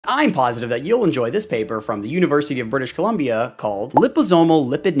I'm positive that you'll enjoy this paper from the University of British Columbia called Liposomal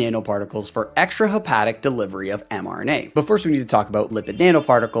Lipid Nanoparticles for Extrahepatic Delivery of mRNA. But first we need to talk about lipid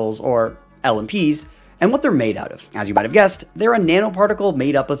nanoparticles, or LNPs, and what they're made out of. As you might have guessed, they're a nanoparticle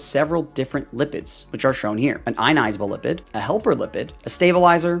made up of several different lipids, which are shown here. An ionizable lipid, a helper lipid, a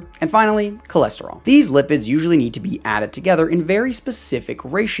stabilizer, and finally, cholesterol. These lipids usually need to be added together in very specific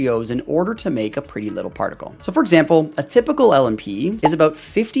ratios in order to make a pretty little particle. So for example, a typical LNP is about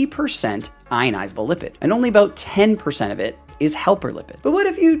 50% ionizable lipid, and only about 10% of it is helper lipid. But what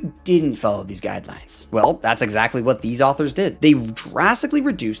if you didn't follow these guidelines? Well, that's exactly what these authors did. They drastically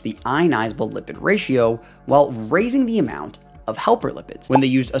reduced the ionizable lipid ratio while raising the amount of helper lipids. When they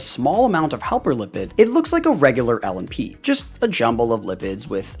used a small amount of helper lipid, it looks like a regular LNP, just a jumble of lipids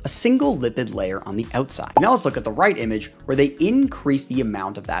with a single lipid layer on the outside. Now let's look at the right image where they increase the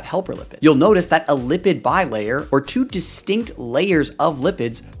amount of that helper lipid. You'll notice that a lipid bilayer, or two distinct layers of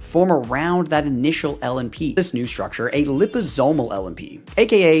lipids, form around that initial LNP. This new structure, a liposomal LNP,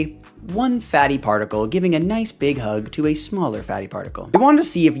 aka one fatty particle giving a nice big hug to a smaller fatty particle. We wanted to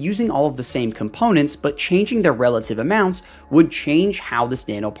see if using all of the same components but changing their relative amounts would change how this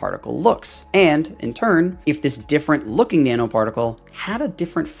nanoparticle looks, and in turn, if this different looking nanoparticle had a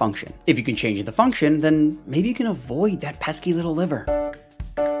different function. If you can change the function, then maybe you can avoid that pesky little liver.